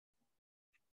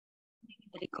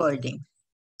Recording.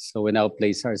 So we now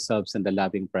place ourselves in the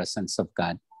loving presence of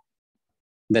God.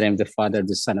 In the name of the Father,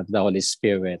 the Son, of the Holy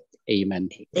Spirit. Amen.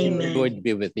 Amen. Lord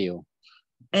be with you.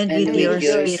 And with your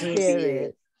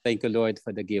spirit. Thank you, Lord,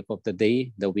 for the gift of the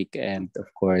day, the weekend, of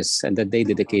course, and the day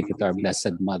dedicated to our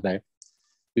Blessed Mother.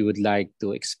 We would like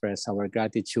to express our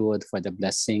gratitude for the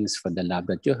blessings, for the love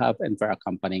that you have, and for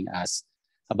accompanying us.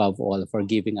 Above all, for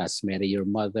giving us Mary, your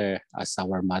mother, as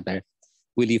our mother.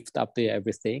 We lift up to you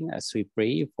everything as we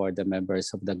pray for the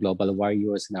members of the Global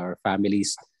Warriors and our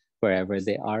families, wherever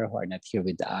they are who are not here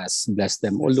with us. Bless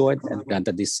them, O Lord, and grant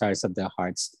the desires of their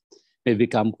hearts may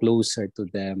become closer to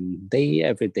them day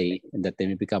every day, and that they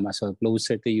may become as well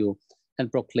closer to you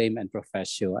and proclaim and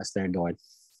profess you as their Lord.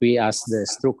 We ask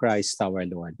this through Christ our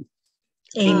Lord.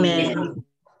 Amen.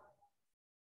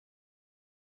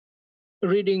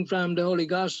 Reading from the Holy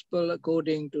Gospel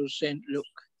according to St. Luke.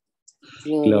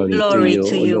 Glory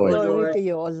to you, O Glory Lord. to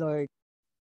you, O Lord.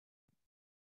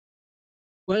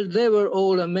 While they were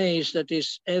all amazed at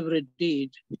his every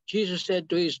deed, Jesus said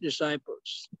to his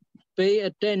disciples, "Pay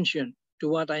attention to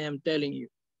what I am telling you.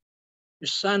 The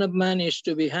Son of Man is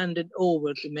to be handed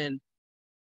over to men."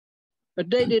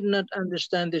 But they did not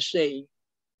understand the saying.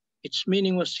 Its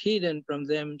meaning was hidden from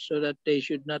them so that they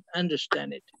should not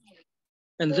understand it.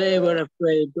 And they were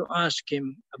afraid to ask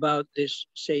him about this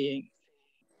saying.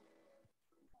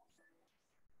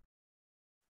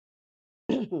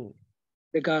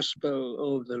 The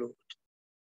Gospel of the Lord.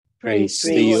 Praise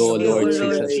to you, you, O O Lord Lord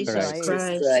Jesus Jesus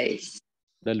Christ.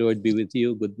 The Lord be with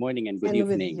you. Good morning and good And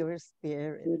with evening. your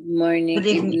spirit. Good morning, Good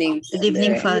evening. Good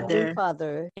evening, Father.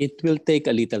 Father. It will take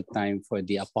a little time for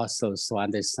the apostles to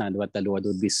understand what the Lord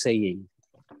would be saying.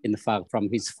 In fact, from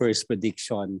his first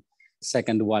prediction,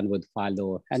 second one would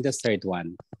follow, and the third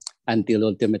one, until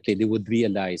ultimately they would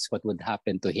realize what would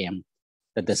happen to him,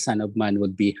 that the Son of Man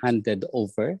would be handed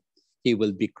over, he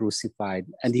will be crucified,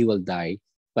 and he will die.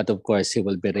 But of course, he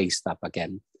will be raised up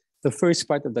again. The first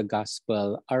part of the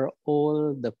gospel are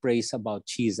all the praise about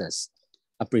Jesus,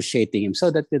 appreciating him,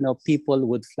 so that people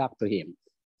would flock to him.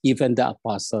 Even the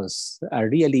apostles are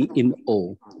really in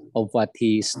awe of what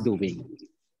he is doing.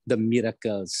 The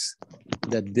miracles,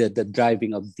 the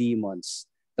driving of demons,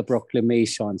 the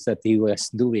proclamations that he was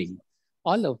doing,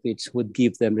 all of which would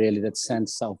give them really that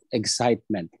sense of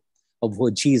excitement of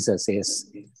who Jesus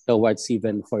is. Towards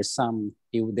even for some,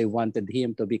 they wanted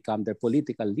him to become their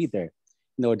political leader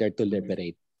in order to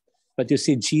liberate. But you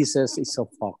see, Jesus is so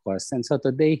focused. And so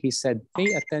today he said,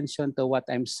 pay attention to what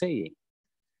I'm saying.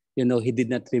 He did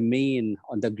not remain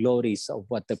on the glories of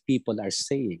what the people are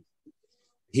saying.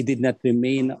 He did not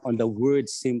remain on the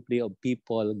words simply of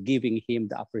people giving him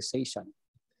the appreciation.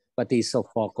 But he's so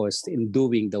focused in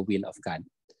doing the will of God.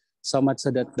 So much so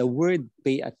that the word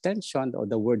pay attention, or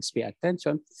the words pay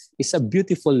attention, is a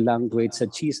beautiful language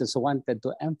that Jesus wanted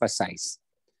to emphasize.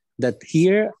 That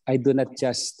here, I do not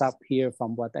just stop here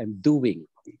from what I'm doing.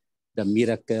 The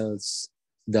miracles,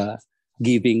 the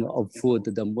giving of food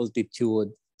to the multitude,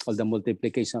 or the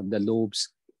multiplication of the loaves,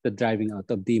 the driving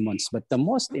out of demons. But the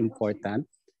most important,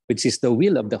 which is the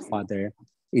will of the Father,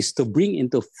 is to bring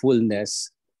into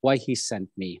fullness why he sent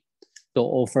me. To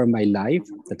offer my life.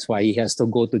 That's why he has to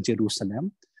go to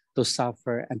Jerusalem, to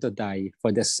suffer and to die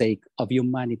for the sake of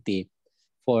humanity,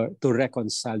 to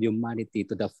reconcile humanity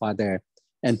to the Father,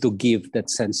 and to give that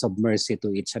sense of mercy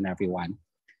to each and every one.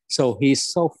 So he's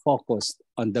so focused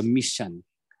on the mission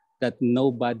that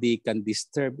nobody can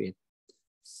disturb it.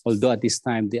 Although at this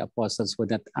time the apostles would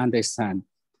not understand,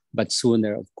 but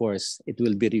sooner, of course, it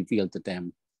will be revealed to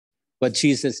them. What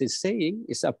Jesus is saying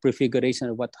is a prefiguration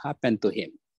of what happened to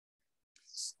him.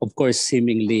 Of course,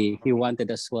 seemingly, he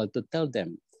wanted as well to tell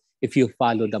them, if you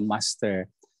follow the Master,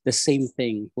 the same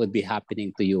thing would be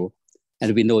happening to you.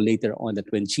 And we know later on that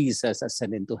when Jesus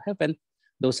ascended into heaven,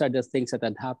 those are the things that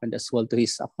had happened as well to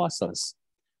his apostles.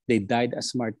 They died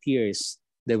as martyrs.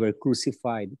 They were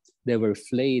crucified. They were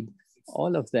flayed,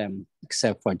 all of them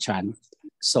except for John.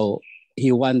 So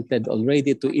he wanted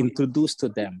already to introduce to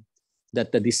them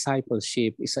that the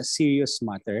discipleship is a serious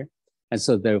matter. And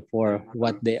so therefore,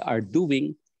 what they are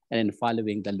doing and in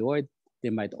following the Lord, they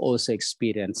might also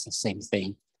experience the same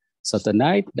thing. So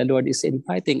tonight, the Lord is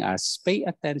inviting us, pay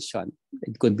attention.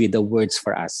 It could be the words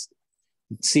for us.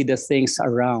 See the things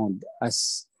around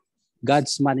as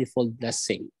God's manifold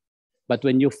blessing. But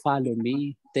when you follow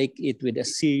me, take it with a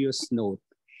serious note,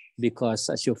 because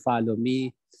as you follow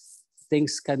me,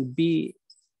 things can be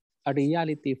a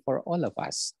reality for all of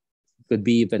us. It could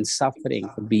be even suffering,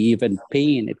 it could be even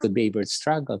pain, it could be even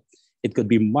struggle, it could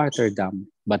be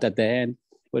martyrdom. But at the end,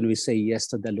 when we say yes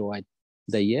to the Lord,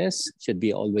 the yes should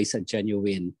be always a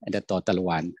genuine and a total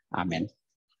one. Amen.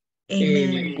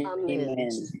 Amen.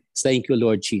 Amen. Thank you,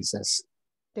 Lord Jesus,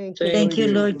 Thank you, Lord Thank you,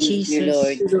 Lord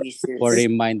Jesus, Jesus, for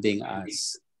reminding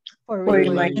us for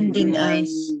reminding us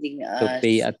reminding to us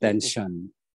pay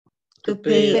attention to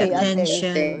pay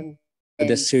attention to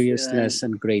the seriousness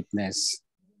and greatness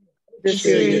to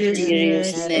seriousness and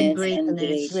seriousness and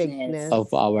greatness greatness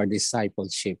of our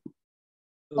discipleship,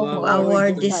 of our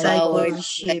our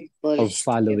discipleship, of discipleship,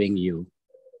 following you,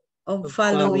 of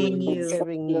following of you,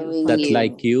 following that you.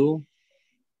 like you,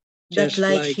 that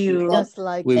like you,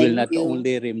 we will Like not you,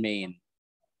 only remain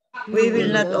we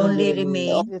will not only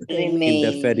remain in the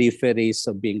remain peripheries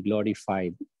of being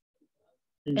glorified,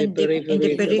 in the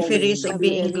peripheries of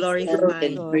being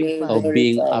glorified, of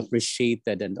being glorified,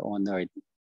 appreciated and honored,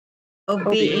 of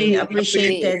being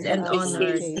appreciated and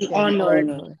honored,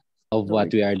 of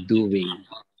what we are doing,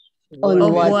 of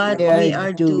what we are we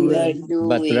are doing,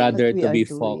 but doing, rather to be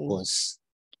focused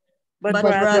but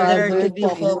rather to be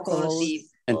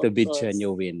focused and to be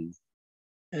genuine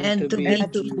and to be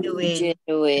genuine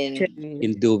genuine,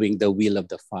 in doing the will of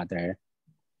the Father.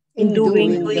 in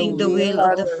doing the will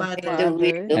of the and the Father.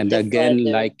 will of And the again,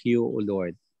 Father. like you, O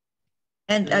Lord,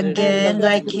 And again,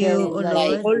 like you, O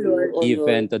Like Lord, you, O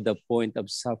even Lord, to the point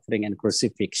of suffering and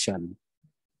crucifixion,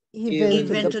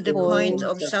 even to the point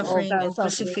of suffering and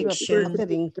crucifixion,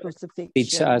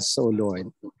 teach us, O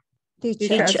Lord, teach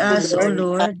us, O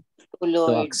Lord, O to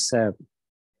Lord, accept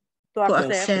to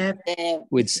accept them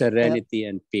with serenity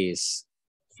and peace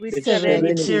with with serenity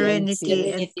and serenity and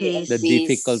serenity and peace the peace.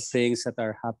 difficult things that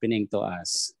are happening to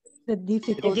us, the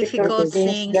difficult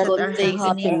things that are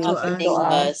happening to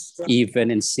us, even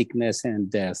in sickness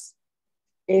and death.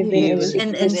 and in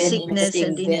Even in sickness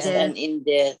and in sickness and death. in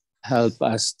death. Help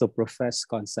us to profess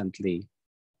constantly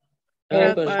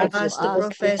help Help us to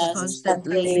profess Us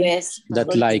constantly confess that,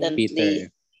 like constantly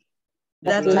Peter,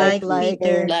 that, like like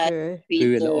Peter, like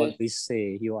we will Peter, always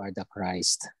say, "You are the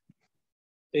Christ."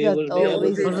 we will be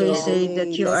able to always say that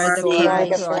you are the say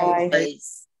Christ.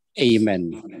 Christ. Amen.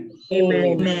 Amen.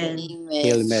 Amen.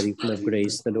 Hail Amen. Mary, full of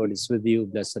grace, the Lord is with you.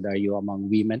 Blessed are you among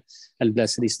women, and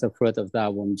blessed is the fruit of thy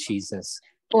womb, Jesus.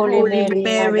 Holy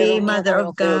Mary, Mother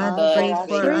of God, God, pray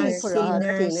pray for us for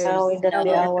sinners, now and at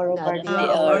the hour of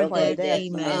hour of our death. death.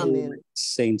 Amen.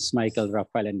 Saints Michael,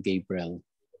 Raphael, and Gabriel,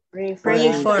 Pray for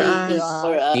Pray us.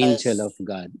 for angel us. of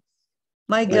God,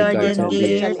 My my guardian guardian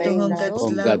dear, to dear, whom God's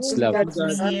whom love God's love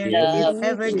leads me here, give,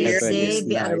 ever this ever day this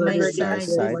be at night my at our side,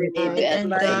 side, Be lead at and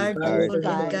my guard, and guard full and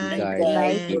and and guide. guide.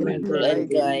 guide, Amen.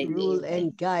 Amen. and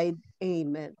guide.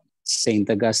 Amen. Saint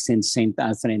Augustine, Saint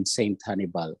Anthony, and Saint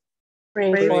Hannibal,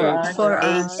 Pray Pray for for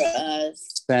us,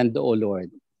 us. send, O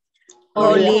Lord,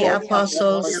 holy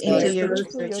apostles, into Apostles your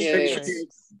to church. church.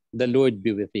 the Lord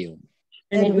be with you.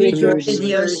 And with your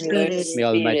spirit. May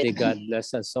Almighty God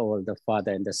bless us all, the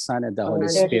Father, and the Son, and the Holy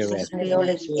Spirit.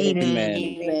 Spirit. Amen.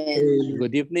 Amen.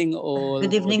 Good evening all.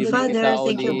 Good evening, Good evening, Father. Tita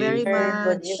Thank you very Oli.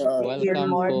 much.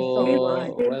 Welcome po.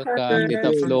 Welcome,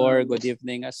 Tita Flor. Good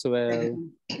evening as well.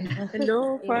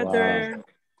 Hello, Wow. Father.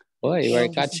 Boy, we're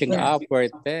catching up.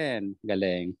 We're 10.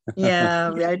 Galing.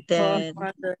 Yeah, we are Oh, 10.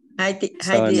 Father. Hi,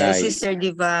 So nice. Sister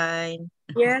Divine.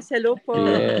 Yes, hello po.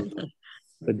 Yeah.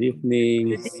 Good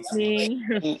evening. Good evening.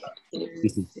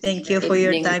 Thank you for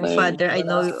your time, Father. I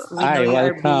know we know Hi, you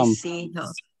are welcome. busy. No?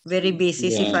 Very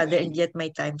busy si Yeah. Father, and yet may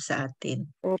time sa atin.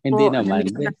 Hindi Opo, naman.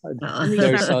 Oo. namiss namin po,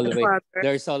 Father.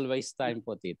 There's always time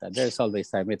po, Tita. There's always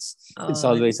time. It's Oh.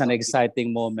 always an exciting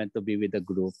moment to be with the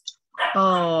group.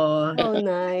 Oh,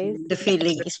 nice. the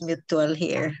feeling is mutual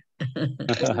here.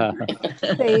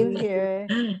 Same here.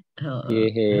 Oo.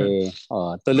 Yehey.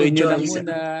 Oh, tuloy nyo na Rejoice.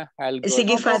 muna. I'll go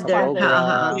Sige, sa Father.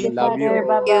 program. Sige, Love you.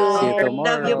 Father. See you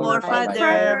Love you more, tomorrow.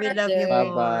 Father. We love you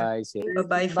more. Bye-bye. See you.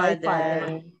 Bye-bye, Bye, Father.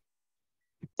 Father.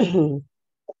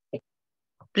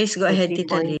 Please go ahead, The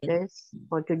Tita Lynn. pointers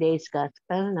for today's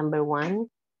gospel. Number 1,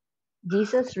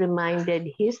 Jesus reminded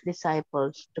his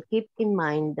disciples to keep in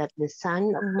mind that the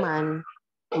Son of Man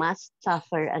must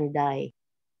suffer and die,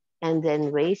 and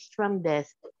then raised from death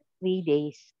 3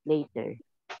 days later.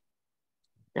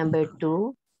 Number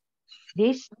 2,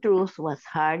 this truth was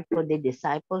hard for the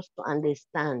disciples to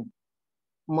understand,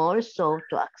 more so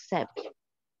to accept,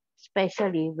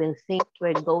 especially when things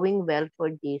were going well for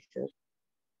Jesus.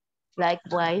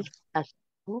 Likewise, as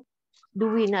do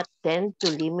we not tend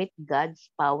to limit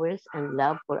God's powers and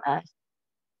love for us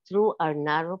through our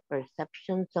narrow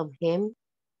perceptions of Him?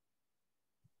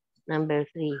 Number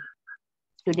 3,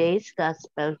 today's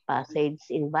gospel passage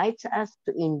invites us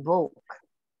to invoke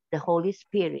the Holy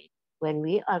Spirit when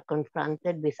we are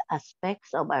confronted with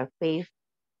aspects of our faith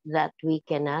that we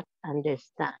cannot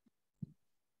understand.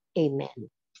 Amen.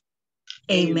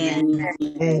 Amen.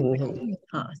 Amen.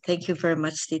 Oh, thank you very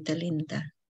much, Tita Linda.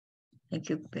 Thank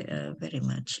you very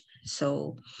much.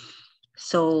 So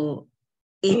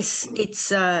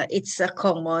it's a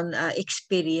common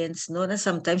experience, no, na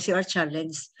sometimes you are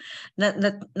challenged, not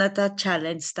a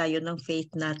challenge tayo ng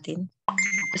faith natin,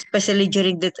 especially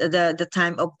during the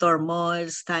time of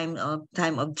turmoils, time of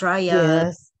trial.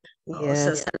 Yes. Sa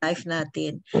Yes. life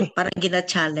natin, parang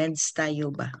gina-challenge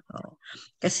tayo ba?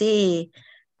 Kasi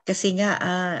nga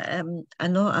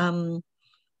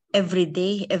every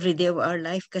day of our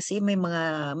life kasi may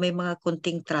mga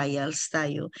kunting trials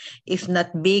tayo, if not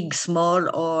big, small,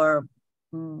 or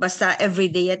basta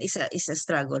everyday yan is a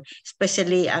struggle,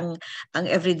 especially ang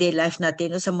everyday life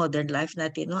natin, no, sa modern life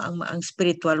natin, no, ang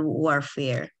spiritual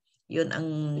warfare, yun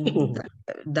ang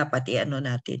dapat iano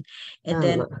natin.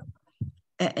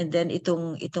 And then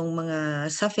itong mga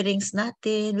sufferings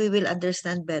natin, we will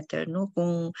understand better, no,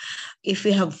 kung if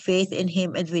we have faith in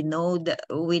Him and we know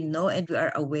and we are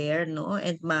aware, no,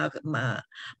 and ma-feel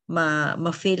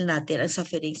natin ang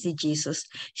sufferings ni Jesus.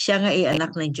 Siya nga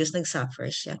anak ng Diyos,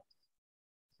 nag-suffer siya.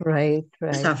 Right.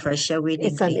 Suffer siya willingly.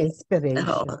 It's an inspiration.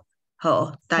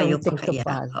 Tayo Something pa kaya. to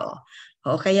follow.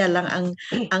 Kaya lang ang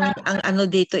ano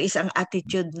dito is ang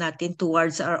attitude natin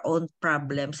towards our own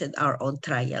problems and our own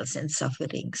trials and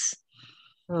sufferings.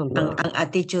 Ang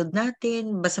attitude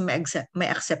natin, basta may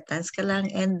acceptance ka lang,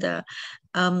 and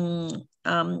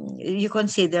you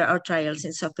consider our trials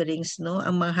and sufferings, no,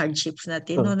 ang mga hardships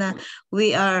natin, no, na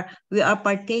we are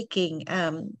partaking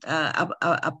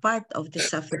a part of the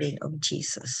suffering of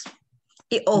Jesus.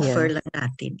 I-offer lang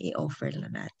natin.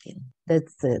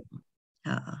 That's it.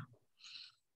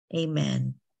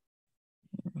 Amen.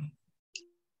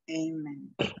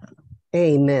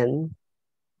 Amen.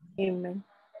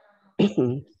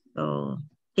 So,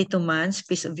 Tito Mans,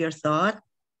 piece of your thought.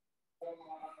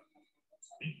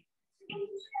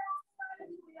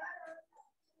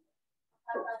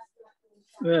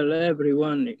 Well,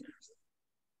 everyone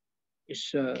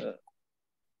is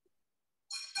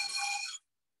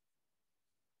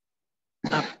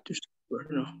up to suffer,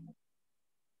 no?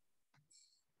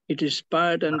 It is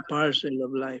part and parcel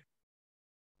of life.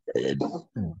 It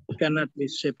cannot be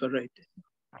separated.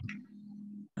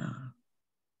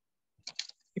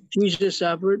 If Jesus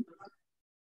suffered,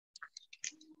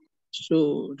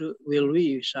 so will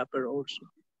we suffer also.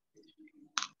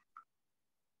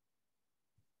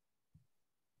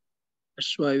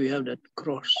 That's why we have that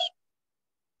cross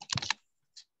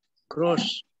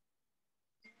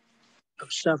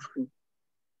of suffering.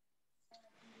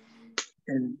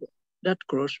 And that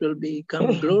cross will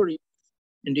become glory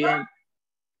in the end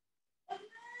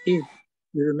if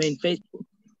we remain faithful.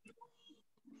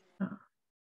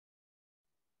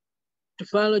 To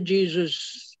follow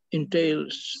Jesus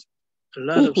entails a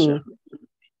lot of suffering.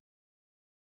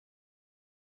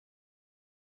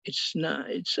 It's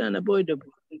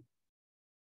unavoidable.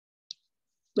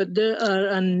 But there are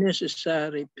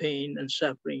unnecessary pain and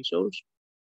sufferings also.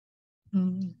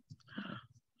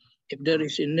 If there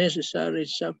is a necessary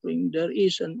suffering, there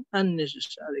is an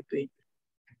unnecessary pain.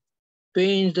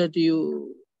 Pain that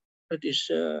is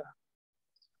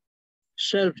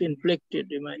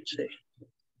self-inflicted, you might say.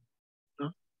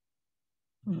 No?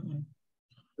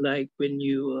 Like when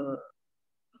you're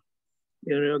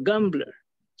a gambler,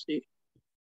 see?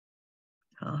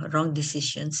 Wrong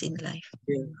decisions in life.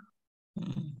 Yeah.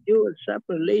 You will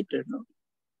suffer later, no?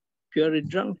 If you're a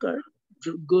drunkard,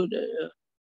 good,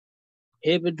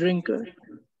 heavy drinker,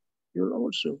 you'll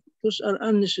also. Those are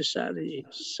unnecessary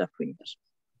sufferings.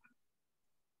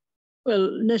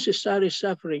 Well, necessary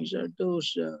sufferings are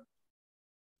those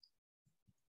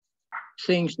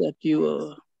things that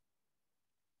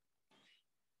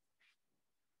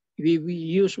we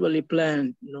usually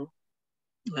plan, you know,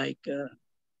 like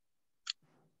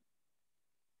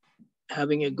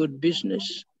having a good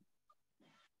business,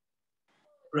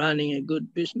 running a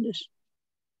good business.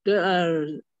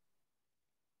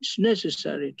 It's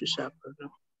necessary to suffer, no?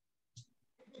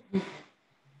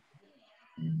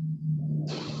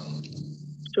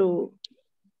 So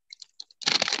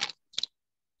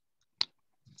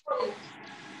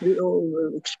we all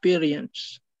will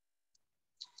experience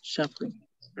suffering.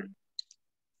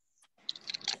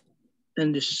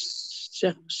 And this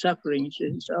suffering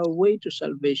is our way to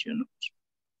salvation.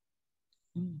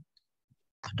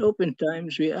 At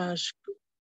oftentimes we ask,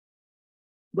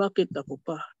 bakit ako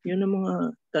pa? Yun ang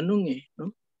mga tanong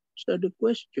no? So the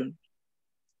question,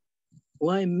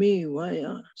 why me? Why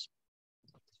us?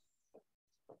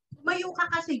 Tumayo ka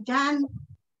kasi dyan.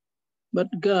 But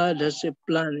God has a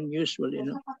plan usually,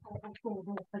 no?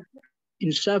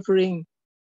 In suffering,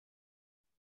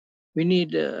 we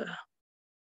need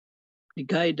the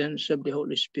guidance of the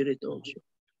Holy Spirit also.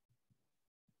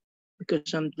 Because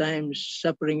sometimes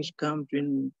sufferings come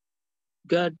when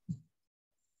God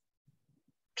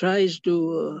tries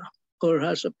to or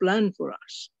has a plan for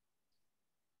us.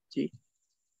 See,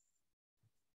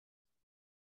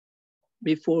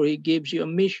 before he gives you a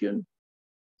mission,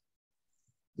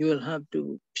 you will have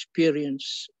to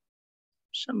experience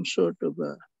some sort of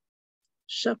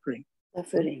suffering.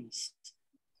 Sufferings.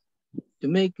 To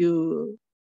make you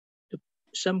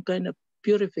some kind of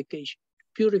purification,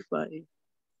 purify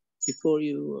before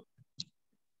you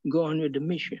go on with the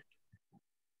mission.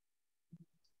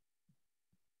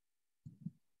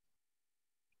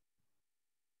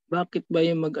 Bakit ba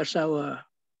yung mag-asawa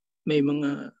may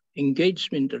mga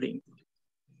engagement ring,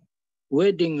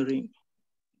 wedding ring?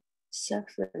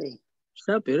 Suffering.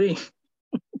 Suffering.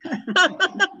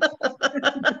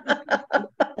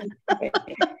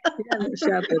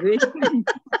 Suffering.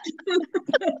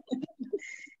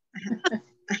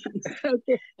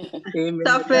 Okay. Amen.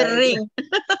 Suffering.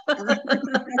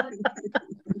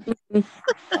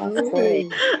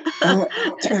 Suffering.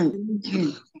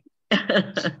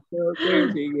 Okay,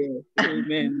 sige.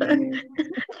 Amen.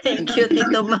 Thank you,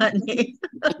 Tito Manny.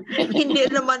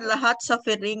 Hindi naman lahat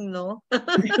suffering, no?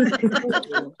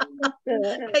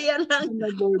 Kaya lang,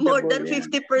 more than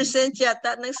 50%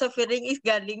 yata ng suffering is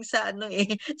galing sa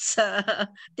sa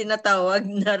tinatawag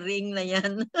na ring na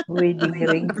yan. Wedding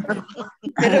ring.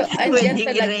 Pero andyan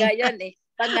Wedding talaga ring. yan eh.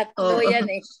 Pangatlo Oo. yan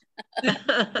eh.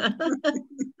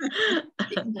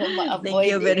 Thank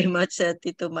you very much,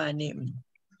 Tito Manny.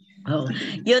 Oh,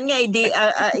 yun nga,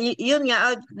 yun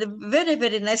nga, very,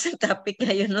 very nice ang topic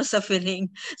ngayon, no, suffering.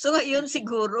 So ngayon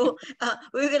siguro,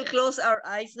 we will close our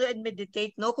eyes, no, and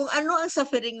meditate, no, kung ano ang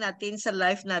suffering natin sa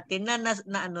life natin na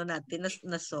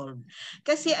solve.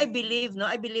 Kasi I believe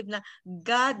na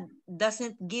God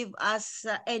doesn't give us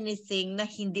anything na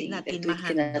hindi natin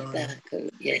mahandle.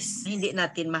 Yes. Hindi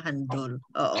natin mahandle.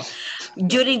 Oo.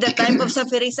 During the time of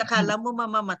suffering, akala mo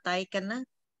mamamatay ka na.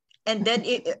 And then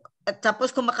tapos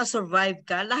kung makasurvive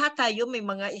ka, lahat tayo may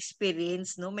mga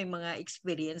experience, no? May mga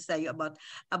experience tayo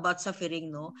about suffering,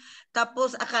 no?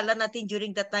 Tapos akala natin during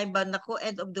that time ba, nako,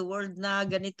 end of the world na,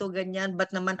 ganito, ganyan,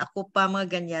 ba't naman ako pa, mga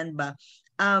ganyan ba?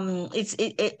 It's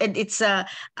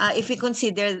if we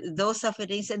consider those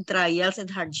sufferings and trials and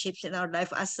hardships in our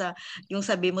life as yung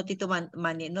sabi mo, Tito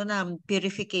Manny, no, na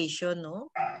purification,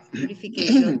 no?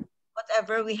 Purification.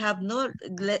 Whatever we have, no,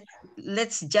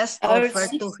 let's just offer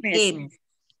to Him.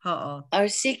 Oo. Our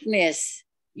sickness.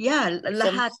 Yeah,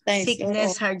 lahat. Sometimes,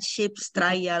 Sickness, hardships,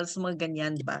 trials, mga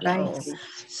ganyan ba? Life.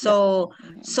 So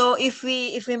if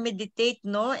we meditate,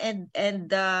 no, and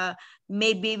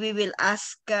maybe we will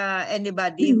ask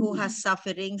anybody who has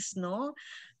sufferings, no,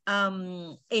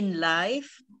 in life.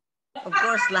 Of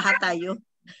course, lahat tayo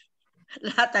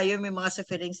may mga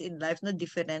sufferings in life, no,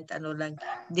 different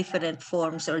different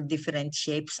forms or different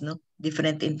shapes, no,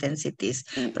 different intensities.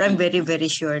 But I'm very, very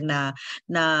sure na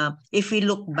if we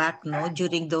look back, no,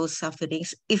 during those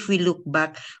sufferings, if we look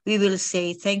back, we will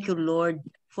say, thank you, Lord,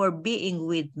 for being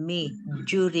with me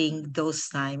during those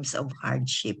times of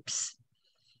hardships.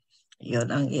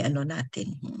 Yun ang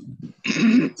natin.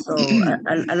 So,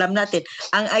 alam natin.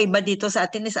 Ang iba dito sa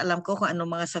atin is alam ko kung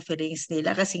anong mga sufferings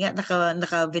nila kasi nga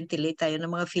naka-ventilate tayo ng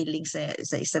mga feelings sa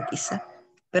isa't isa.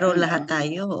 Pero lahat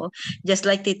tayo, just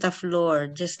like Tita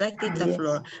Flor,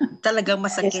 talagang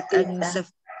masakit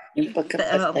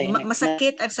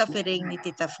masakit ang suffering ni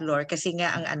Tita Flor kasi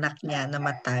nga ang anak niya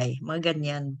namatay. Mga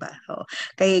ganyan ba?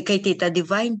 Kay Tita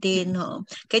Divine din.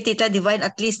 Kay Tita Divine,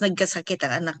 at least nagkasakit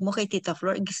ang anak mo. Kay Tita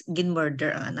Flor,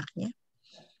 gin-murder ang anak niya.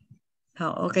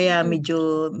 Kaya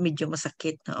medyo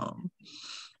masakit.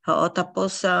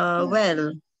 Tapos,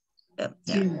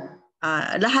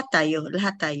 lahat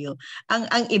tayo.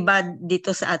 Ang iba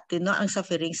dito sa atin, no, ang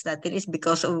sufferings natin is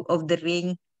because of the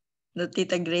ring, no,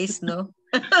 Tita Grace, no?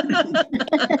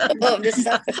 Of the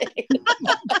suffering.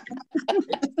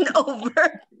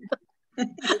 Over.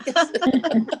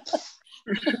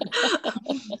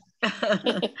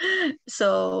 So,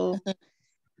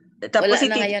 tapos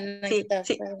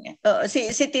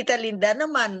si Tita Linda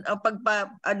naman,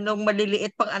 anong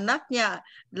maliliit pang anak niya,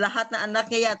 lahat na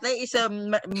anak niya yata is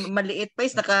maliit pa,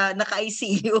 is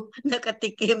naka-ICU,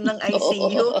 nakatikim ng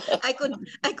ICU. I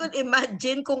could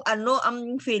imagine kung ano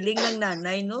ang feeling ng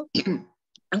nanay, no?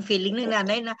 Ang feeling ng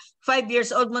nanay na 5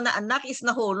 years old mo na anak is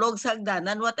nahulog sa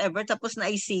hagdanan, whatever, tapos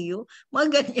na ICU. Mga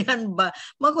ganyan ba?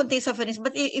 Mga kunting sufferings.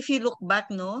 But if you look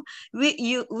back, no, we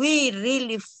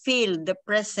really feel the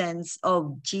presence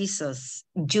of Jesus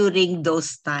during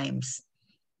those times.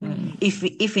 If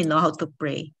we know how to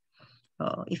pray.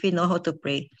 If we know how to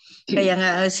pray. Kaya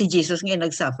nga si Jesus nga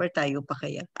nag-suffer, tayo pa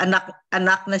kaya.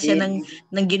 Anak na siya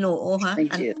ng Ginoo, ha?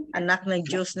 Anak ng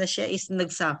Diyos na siya, is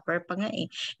nag-suffer pa nga eh.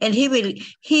 And he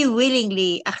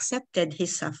willingly accepted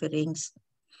his sufferings.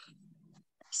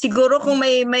 Siguro kung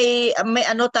may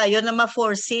ano tayo na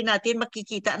ma-foresee natin,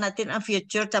 makikita natin ang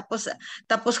future, tapos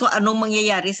kung anong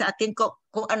mangyayari sa atin,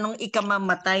 kung anong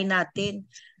ikamamatay natin.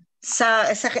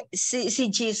 Si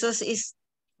Jesus is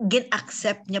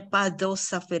gin-accept niya pa those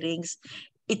sufferings.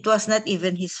 It was not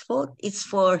even his fault. It's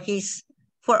for us.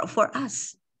 For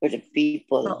the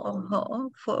people.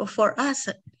 For us.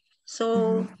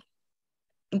 So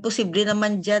imposible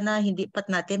naman dyan na hindi pat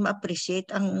natin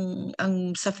ma-appreciate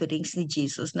ang sufferings ni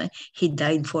Jesus, na he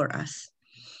died for us.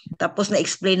 Tapos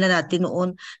na-explain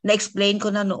ko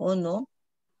na noon, no?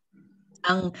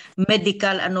 Ang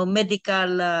medical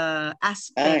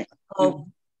aspect of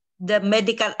the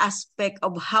medical aspect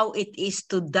of how it is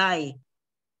to die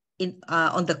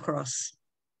on the cross.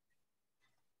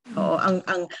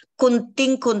 Ang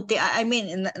kunting-kunti, I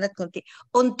mean, not kunti,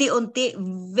 unti-unti,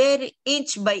 very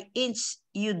inch by inch,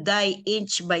 you die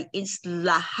inch by inch,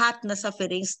 lahat na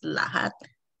sufferings, lahat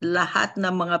na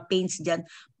mga pains dyan,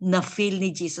 na-feel ni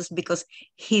Jesus because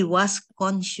he was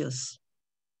conscious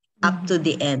up to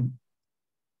the end.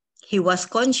 He was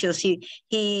conscious. He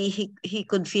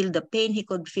could feel the pain. He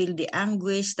could feel the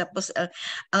anguish. Tapos ang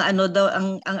ano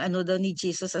daw ni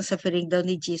Jesus, ang suffering daw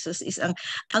ni Jesus is ang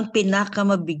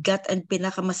pinakamabigat and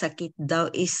pinakamasakit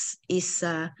daw is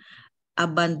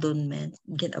abandonment.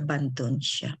 Gin-abandon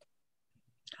siya.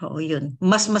 Oo, yun.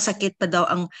 Mas masakit pa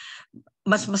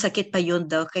yun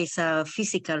daw kaysa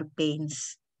physical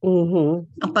pains.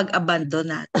 Ang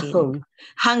pag-abandon natin.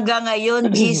 Hanggang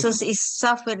ngayon, Jesus is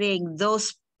suffering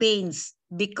those pains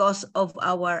because of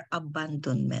our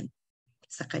abandonment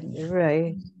sa kanya.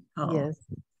 Right. Yes.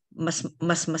 Mas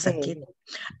masakit.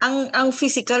 Ang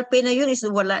physical pain na yun is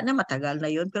wala na, matagal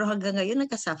na yun, pero hanggang ngayon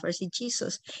nagka-suffer si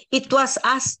Jesus. It was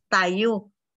us,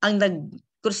 tayo, ang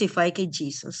nag-crucify kay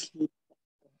Jesus.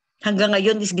 Hanggang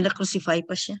ngayon is gina-crucify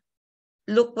pa siya.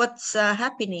 Look what's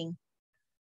happening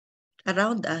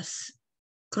around us.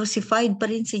 Crucified pa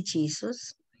rin si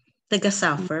Jesus.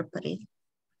 Nag-suffer pa rin.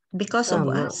 Because of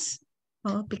us.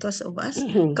 Because of us.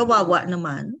 Kawawa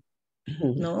naman.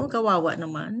 No, kawawa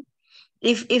naman.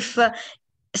 If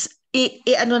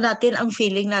ano natin ang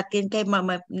feeling natin kay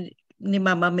ni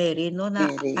Mama Mary, no,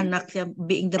 na anak siya,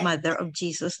 being the mother of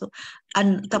Jesus, no,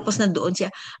 tapos nandoon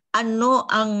siya, ano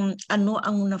ang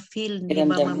na-feel ni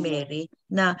Mama Mary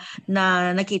na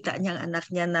nakita niya ang anak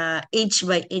niya na inch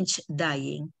by inch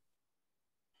dying.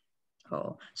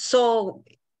 So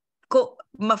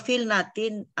ma-feel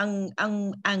natin ang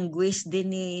anguish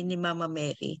din ni Mama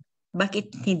Mary.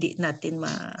 Bakit hindi natin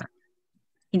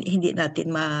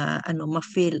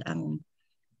ma-feel ang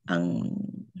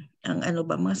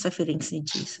mga sufferings ni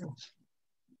Jesus?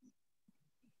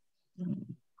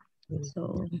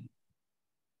 So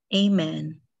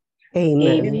amen.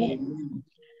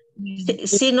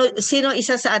 Sino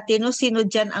isa sa atin, no? Sino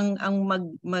diyan ang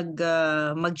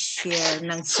mag-share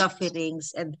ng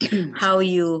sufferings and how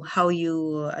you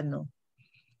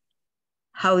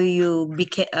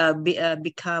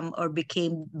become or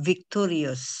became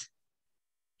victorious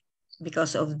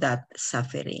because of that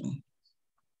suffering?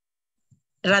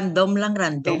 Random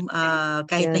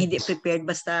kahit na hindi prepared,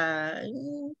 basta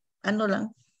ano lang,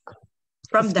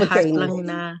 from the heart lang,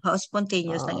 na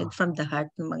spontaneous lang, from the heart,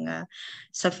 ng mga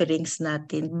sufferings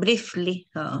natin. Briefly,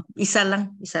 isa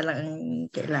lang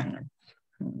ang kailangan.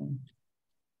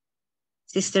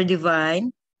 Sister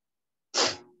Divine?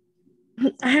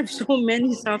 I have so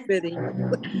many suffering.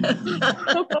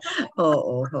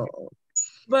 Oo.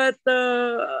 But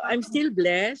I'm still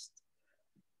blessed.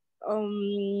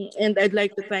 And I'd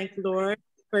like to thank Lord,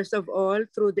 first of all,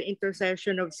 through the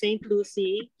intercession of Saint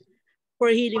Lucy, for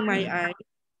healing my eyes.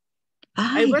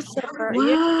 I was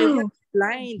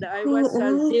blind. I was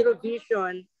zero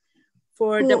vision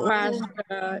for the past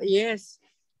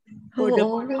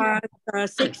the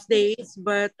past 6 days,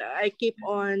 but I keep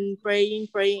on praying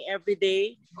every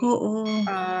day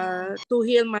to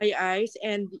heal my eyes,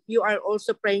 and you are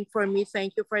also praying for me.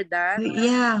 Thank you for that.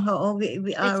 Yeah,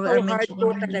 we are. It's so hard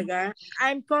po talaga.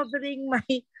 I'm covering my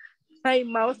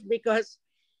mouth because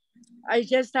I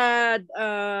just had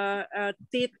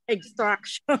teeth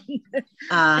extraction.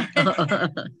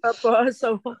 Tapos,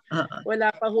 so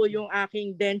wala pa ho yung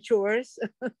aking dentures.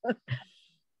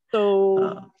 So,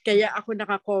 kaya ako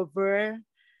naka-cover.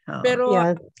 Pero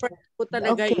po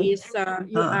talaga is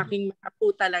yung aking mata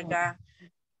po talaga.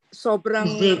 Sobrang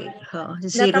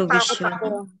zero natatakot vision.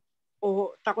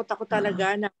 ako. Takot ako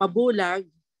talaga na mabulag.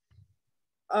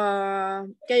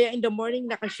 kaya in the morning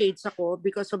naka-shades ako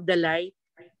because of the light.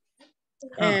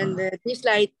 And this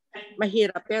light,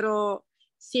 mahirap. Pero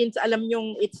since alam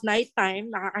nyong it's night time,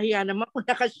 nakakahiya naman kung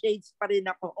naka-shades pa rin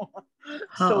ako.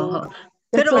 So,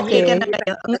 pero okay ka na okay.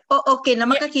 kayo? Okay na,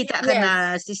 makakita ka yes.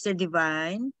 na, Sister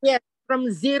Divine? Yes, from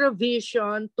zero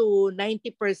vision to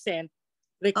 90%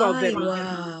 recovery. Ay,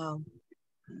 wow.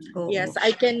 Yes,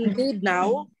 I can read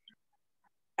now.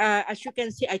 As you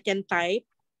can see, I can type.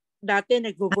 Dati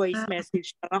nagvo-voice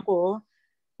message lang ako.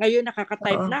 Ngayon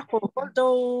nakaka-type na ako.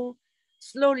 Although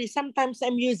slowly, sometimes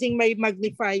I'm using my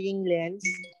magnifying lens.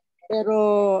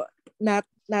 Pero not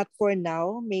for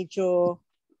now. Medyo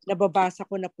nababasa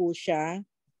ko na po siya.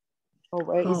 Oh,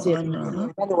 where is it?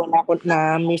 Wala ko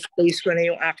na, misplace ko na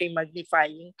yung aking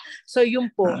magnifying. So yun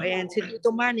po. And si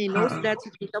Tito Manny knows that, si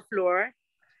Tito Flor.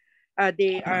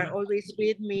 They are always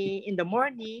with me in the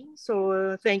morning.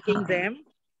 So thanking them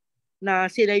na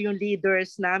sila yung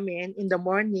leaders namin in the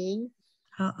morning.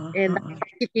 And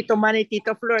si Tito Manny,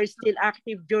 Tito Flor is still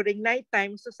active during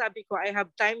nighttime. So sabi ko, I have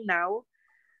time now.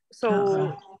 So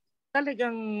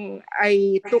talagang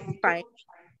I took time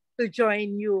to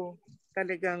join you.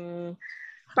 Talagang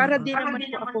para din naman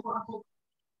po ako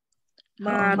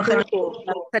matuto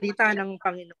ng salita ng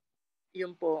Panginoon.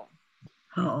 Yun po.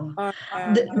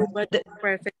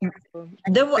 Perfect.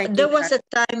 There was a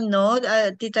time, no,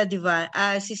 Tita Divine,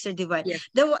 Sister Divine. Yes.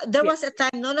 There was a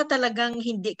time, no, na talagang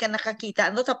hindi ka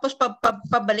nakakita, no, tapos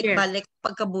pabalik-balik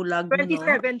pagkabulag,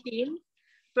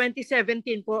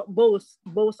 2017 po,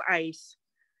 both eyes.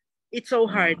 It's so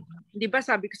hard. Di ba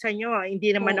sabi ko sa inyo,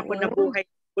 hindi naman ako nabuhay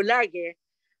bulag eh.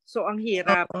 So ang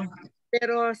hirap.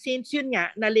 Pero since yun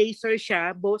nga, na-laser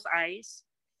siya, both eyes,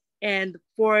 and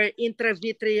for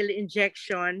intravitreal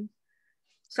injection,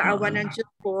 sa awa ng Diyos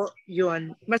po,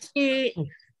 yun. Maski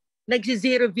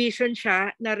nagsi-zero vision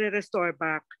siya, nare-restore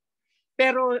back.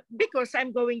 Pero because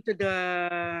I'm going to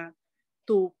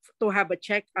have a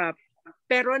check-up.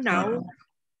 Pero now,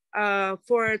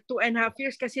 for 2.5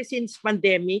 years, kasi since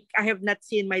pandemic, I have not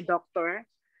seen my doctor.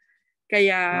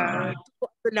 Kaya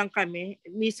ito lang kami.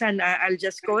 Minsan, I'll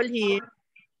just call him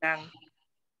lang.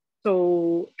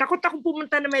 So, takot akong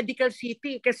pumunta na medical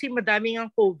city kasi madaming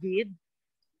ang COVID.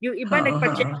 Yung iba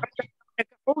nagpa-check up na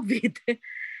nagka-COVID.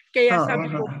 Kaya sabi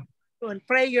ko,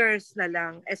 prayers na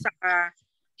lang. Saka,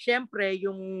 syempre,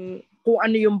 kung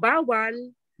ano yung bawal,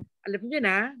 alam niyo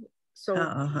na. So,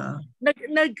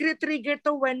 nag-trigger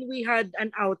to when we had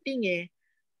an outing eh.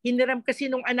 Hiniram kasi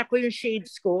nung anak ko yung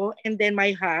shades ko and then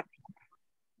my hat.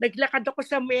 Naglakad ako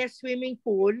sa may swimming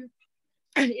pool.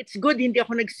 It's good hindi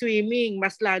ako nag-swimming,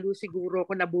 mas lalo siguro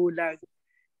ako nabulag.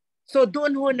 So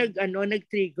doon ho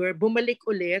nag-trigger, bumalik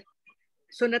ulit.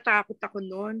 So natakot ako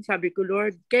noon. Sabi ko,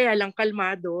 Lord, kaya lang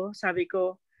kalmado. Sabi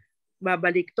ko,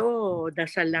 babalik to.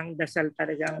 Dasal lang, dasal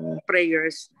talagang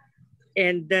prayers.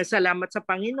 And salamat sa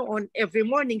Panginoon. Every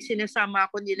morning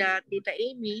sinasama ako nila Tita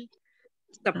Amy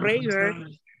sa prayer.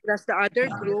 Plus the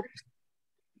other groups.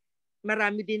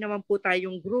 Marami din naman po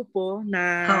tayong grupo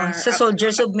na sa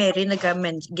Soldiers of Mary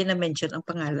gina-mention ang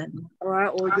pangalan.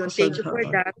 Yun. Thank you for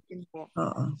that.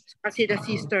 Kasi the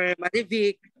Sister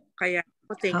Marivic, kaya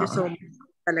thank you so much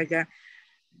talaga.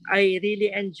 I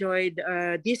really enjoyed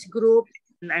this group.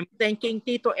 And I'm thanking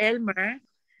Tito Elmer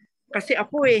kasi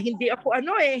ako hindi ako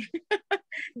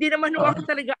hindi naman ako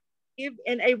talaga active,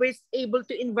 and I was able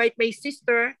to invite my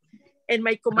sister and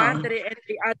my comadre and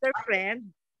the other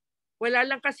friend. Wala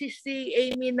lang kasi si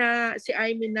Amy na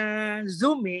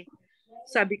Zoom eh.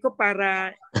 Sabi ko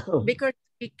because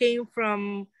he came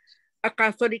from a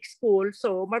Catholic school,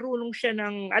 so marunong siya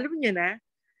ng, alam niyo na,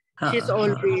 she's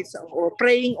always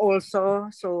praying also.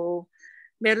 So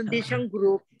meron din siyang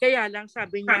group. Kaya lang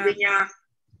sabi niya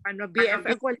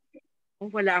BFF,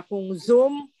 wala akong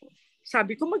Zoom.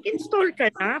 Sabi ko mag-install ka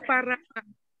na para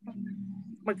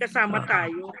magkasama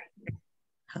tayo.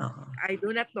 I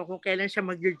do not know kung kailan siya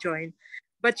mag-join.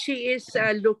 But she is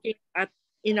looking at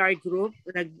in our group.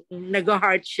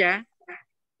 Nag-heart siya.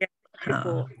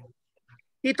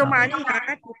 Tito Manny,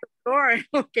 Tito Flor.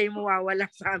 Okay,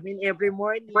 mawawala sa amin every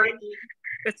morning.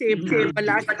 Kasi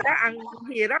wala sila. Ang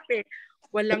hirap eh.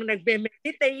 Walang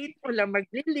nagbe-meditate, walang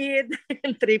mag-lead,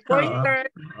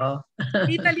 3-pointer.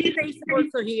 Tita Linda is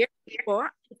also here.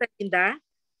 Tita Linda?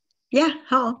 Yeah,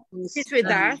 She's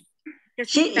with us.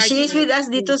 She is with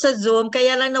us dito sa Zoom,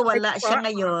 kaya lang nawala siya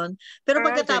ngayon. Pero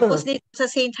pagkatapos dito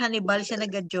sa St. Hannibal siya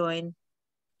nag-join.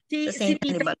 Si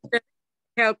Tita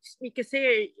helps me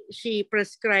kasi she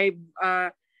prescribed,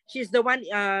 she's the one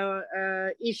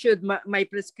issued my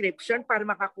prescription para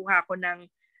makakuha ko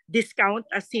ng discount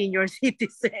as senior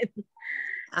citizen.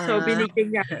 So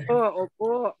binigyan niya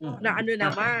ako, na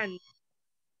naman.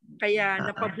 Kaya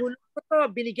napabulong ko to.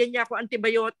 Binigyan niya ako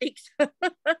antibiotics.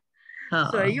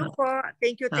 So, yun po.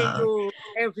 Thank you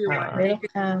everyone.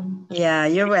 Welcome. Yeah,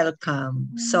 you're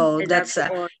welcome. So I that's love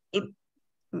you all.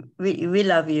 we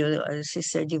love you,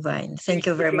 Sister Divine. Thank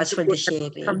you very much for the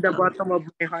sharing. From the bottom of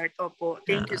my heart. Opo.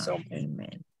 Thank you so much.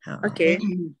 Amen. Okay.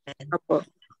 Opo.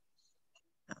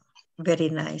 Very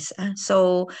nice.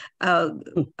 So,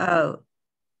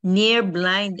 near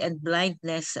blind and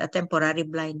blindness, temporary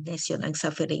blindness, yun ang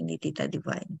suffering ni Tita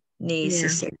Divine, ni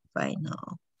Sister Divine.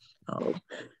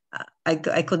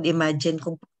 I could imagine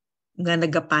kung nga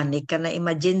nagapanik ka na,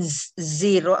 imagine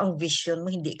zero ang vision mo,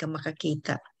 hindi ka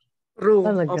makakita. True.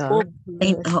 Talaga.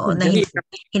 Oo, na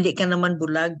hindi ka naman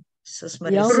bulag. Sus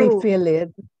Yeah, we feel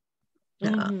it.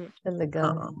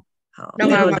 Talaga.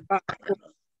 Pero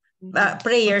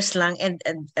prayers lang and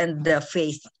the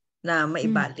faith na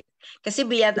maibalik. Kasi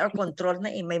beyond our control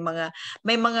na may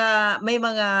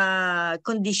mga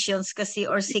conditions kasi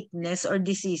or sickness or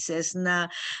diseases na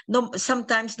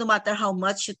sometimes no matter how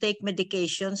much you take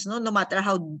medications, no matter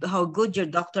how good your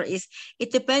doctor is,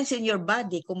 it depends on your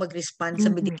body kung mag-respond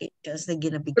sa medications na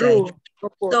ginabigay.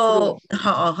 So,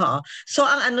 so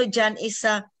ang ano diyan is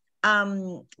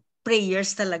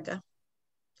prayers talaga.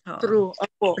 True.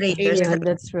 Opo. Prayers. Yeah,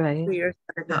 that's right. Prayers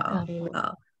talaga.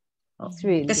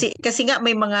 Really. Kasi nga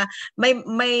may mga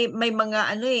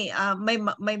ano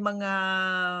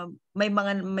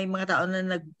may mga tao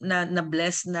na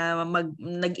bless na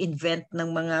nag-invent ng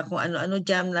mga kung ano-ano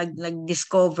diyan,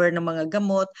 nag-discover ng mga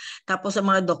gamot, tapos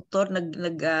ang mga doktor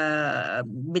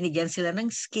binigyan sila ng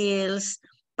skills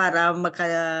para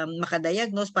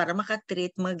makadiagnose, para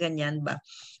makatreat, mga ganyan ba.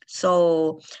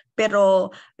 So, pero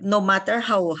no matter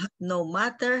how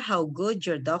good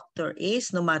your doctor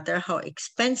is, no matter how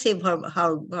expensive,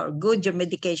 how good your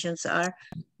medications are,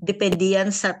 depende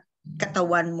yan sa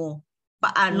katawan mo.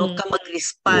 Paano ka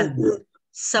mag-respond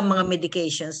sa mga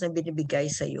medications na binibigay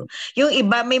sa iyo. Yung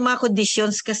iba may mga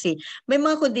conditions kasi, may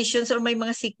mga conditions or may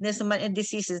mga sickness naman and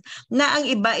diseases na ang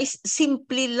iba is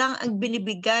simple lang ang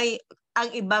binibigay. Ang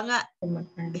iba nga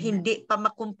hindi pa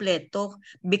makumpleto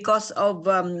because of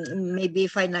maybe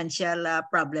financial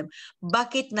problem.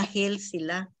 Bakit na-heal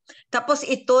sila? Tapos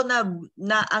ito na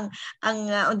ang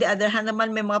on the other hand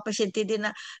naman, may mga pasyente din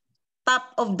na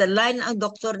top of the line ang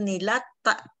doktor nila,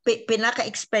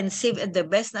 pinaka-expensive and the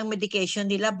best ng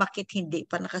medication nila, bakit hindi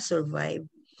pa nakasurvive?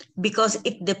 Because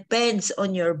it depends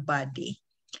on your body.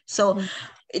 So,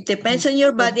 it depends on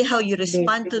your body how you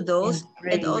respond to those,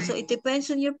 and also it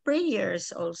depends on your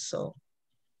prayers also.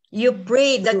 You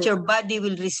pray that your body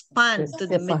will respond to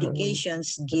the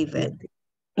medications given.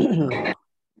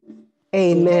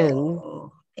 Amen.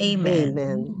 Amen.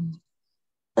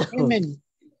 Amen.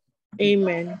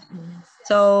 Amen.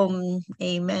 So,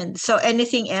 amen. So,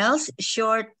 anything else?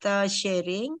 Short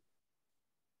sharing?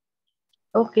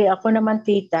 Okay, ako naman,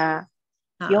 tita.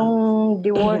 Yung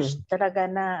divorce talaga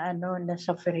na na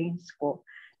sufferings ko.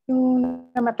 Yung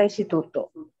namatay si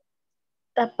Tuto.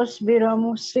 Tapos biro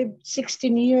mo 16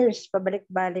 years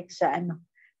pabalik-balik sa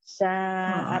sa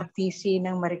RTC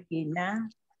ng Marikina.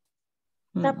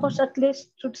 Tapos at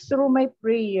least through my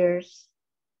prayers,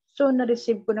 so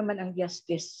na-receive ko naman ang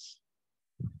justice.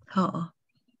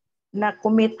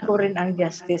 Na-commit ko rin ang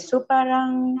justice. So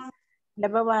parang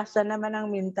nabawasan naman ang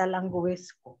mental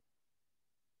anguish ko.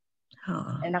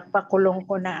 Nagpakulong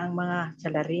ko na ang mga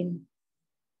salarin.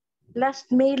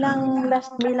 Last May lang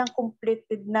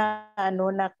completed na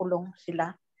nakulong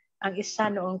sila. Ang isa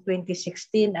noong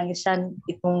 2016, ang isa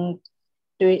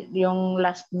yung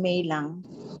last May lang.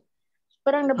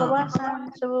 Parang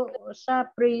nabawasan. So sa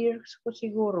prayers ko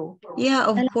siguro. Yeah,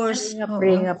 of course.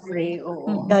 Pray.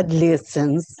 God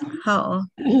listens.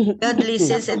 God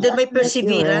listens. And then may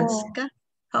perseverance ka.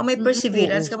 May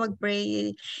perseverance ka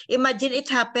mag-pray. Imagine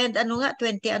it happened, 20,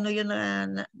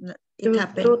 it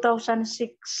happened?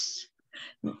 2006.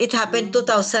 It happened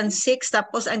 2006,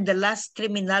 tapos ang the last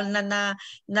criminal na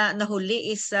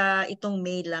nahuli is itong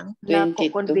May lang.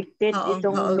 Convicted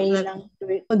itong May lang.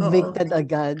 Convicted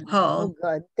agad. Oh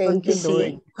God, thank you,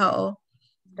 Lord.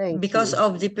 Because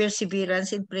of the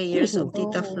perseverance in prayers of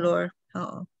Tita Flor.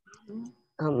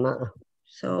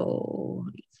 So,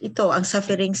 ito ang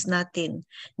sufferings natin.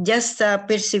 Just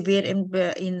persevere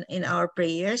in our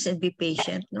prayers and be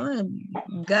patient. No,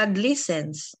 God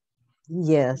listens.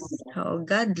 Yes.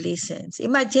 God listens.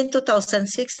 Imagine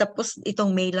 2006 tapos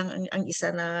itong May lang ang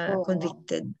isa na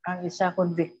convicted. Ang isa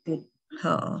convicted.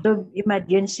 So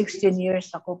imagine 16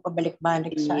 years ako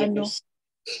pabalik-balik sa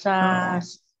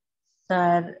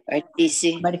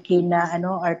RTC. Marikina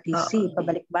RTC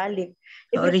pabalik-balik.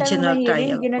 Every original time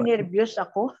trial. Gina-nervyos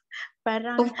ako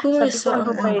Parang Of course, sabi ko,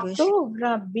 ano ba anguish. ito?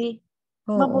 Grabe.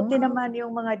 Oo. Mabuti naman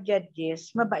yung mga judges,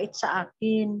 mabait sa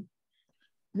akin.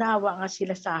 Naawa nga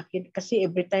sila sa akin kasi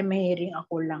every time may hearing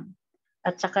ako lang.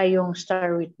 At saka yung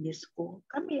star witness ko.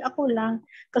 Ako lang.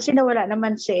 Kasi nawala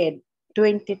naman si Ed,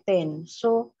 2010.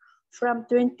 So, from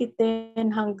 2010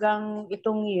 hanggang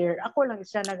itong year, ako lang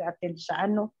isa nag-attend sa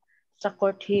sa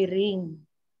court hearing.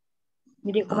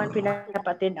 Hindi ko man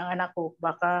pinapatin ang anak ko.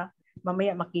 Baka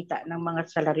mamaya makita ng mga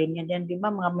salarin yan. Di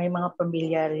ba? May mga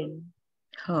pamilya rin.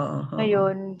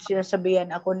 Ngayon,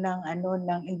 sinasabihan ako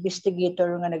ng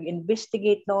investigator nga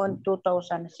nag-investigate noon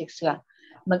 2006 nga.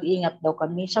 Mag-ingat daw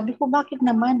kami. Sabi ko, bakit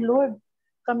naman, Lord?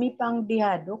 Kami pang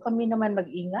dihado, kami naman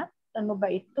mag-ingat. Ano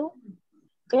ba ito?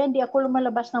 Kaya hindi ako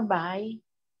lumalabas ng bahay.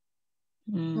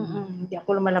 Hindi ako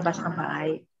lumalabas ng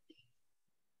bahay.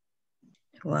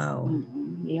 Wow.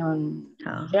 Yun.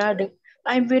 Kaya,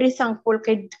 I'm very thankful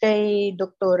kay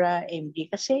Doktora MD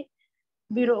kasi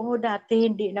biro mo dati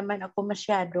hindi naman ako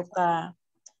masyado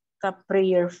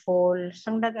ka-prayerful.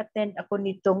 Sang nag-attend ako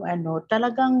nitong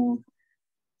talagang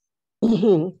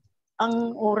ang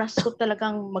oras ko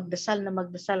talagang magdasal.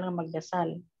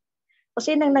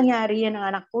 Kasi nang nangyari yan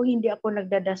ang anak ko, hindi ako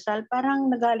nagdadasal. Parang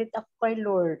nagalit ako kay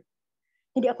Lord.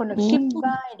 Hindi ako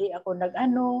nagsimba, hindi ako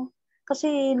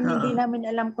kasi hindi namin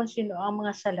alam kung sino ang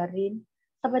mga salarin.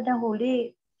 Sa bandang huli,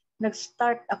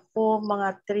 nag-start ako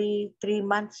mga 3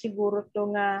 months siguro to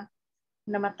nga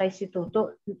namatay si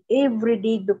Tuto. Every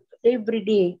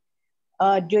day,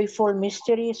 joyful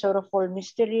mystery, sorrowful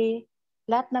mystery,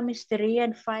 lahat na mystery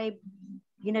yan, 5,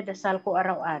 ginadasal ko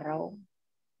araw-araw.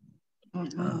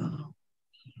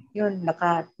 Yun,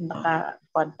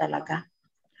 naka-pon talaga.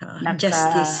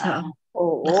 Justice,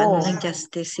 Oo. Naka ng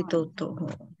justice si Toto.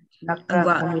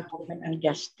 Naka-commitment ang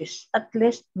justice. At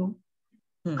least,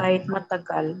 kahit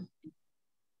matagal.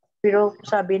 Pero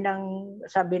sabi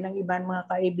ng ibang mga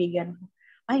kaibigan ko,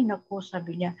 ay naku,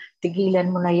 sabi niya, tigilan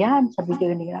mo na yan. Sabi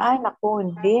niya, ay naku,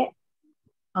 hindi.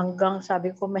 Hanggang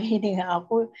sabi ko, mahininga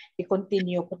ako,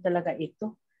 i-continue ko talaga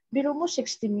ito. Biro mo,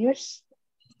 16 years.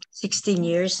 16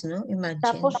 years, no? Imagine.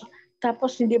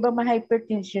 Tapos hindi ba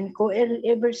ma-hypertension ko?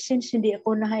 Ever since hindi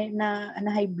ako na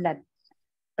high blood.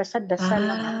 Basta dasal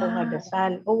lang ako nga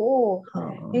dasal. Oo.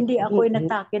 Hindi ako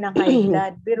inatake ng high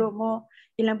blood. Biro mo,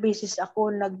 ilang beses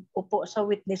ako nag-upo sa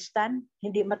witness stand.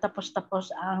 Hindi matapos-tapos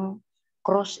ang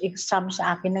cross-exam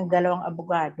sa akin ng 2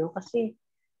 abogado kasi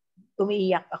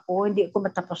umiiyak ako. Hindi ko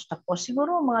matapos-tapos.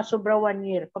 Siguro mga sobra 1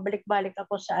 year. Pabalik-balik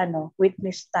ako sa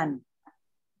witness stand.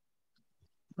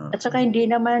 At saka hindi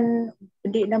naman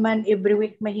every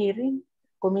week may hearing.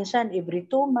 Kuminsan every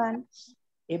 2 months,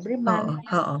 every month.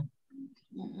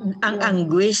 Ang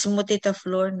anguish mo, Tita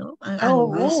Flor, no? Ang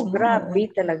anguish mo.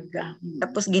 Grabe talaga.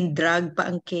 Tapos gindrag pa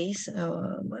ang case.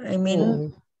 I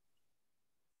mean,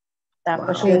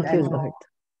 tapos thank you, Lord.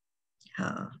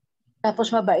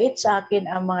 Tapos mabait sa akin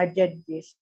ang mga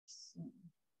judges.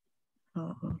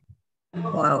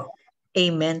 Wow.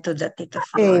 Amen to that, Tita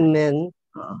Flor. Amen.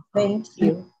 Thank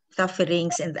you.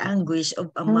 Sufferings and anguish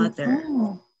of a mother.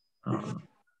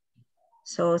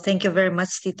 So, thank you very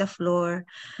much, Tita Flor.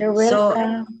 You're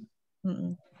welcome.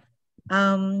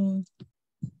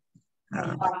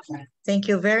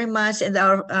 Thank you very much. And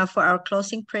for our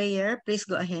closing prayer, please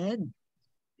go ahead.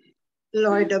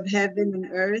 Lord of heaven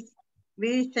and earth,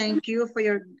 we thank you for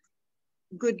your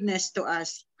goodness to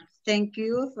us. Thank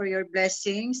you for your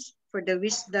blessings, for the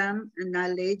wisdom and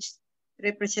knowledge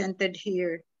represented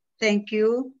here. Thank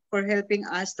you for helping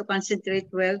us to concentrate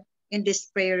well in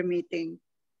this prayer meeting.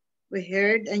 We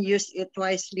heard and use it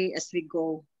wisely as we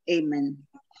go. Amen.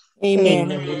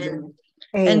 Amen. Amen.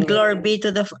 And glory be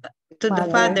to the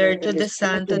Father, to the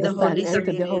Son, to the Holy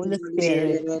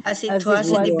Spirit, as it was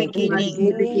in the beginning,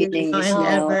 and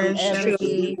ever shall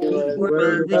be,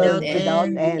 world without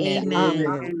end.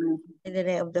 Amen. In the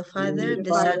name of the Father, the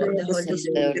Son, and the Holy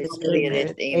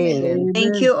Spirit. Amen.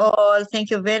 Thank you all. Thank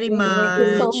you very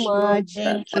much. Thank you so much.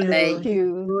 Thank you. Thank you.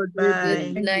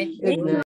 Bye. Good night. Good night.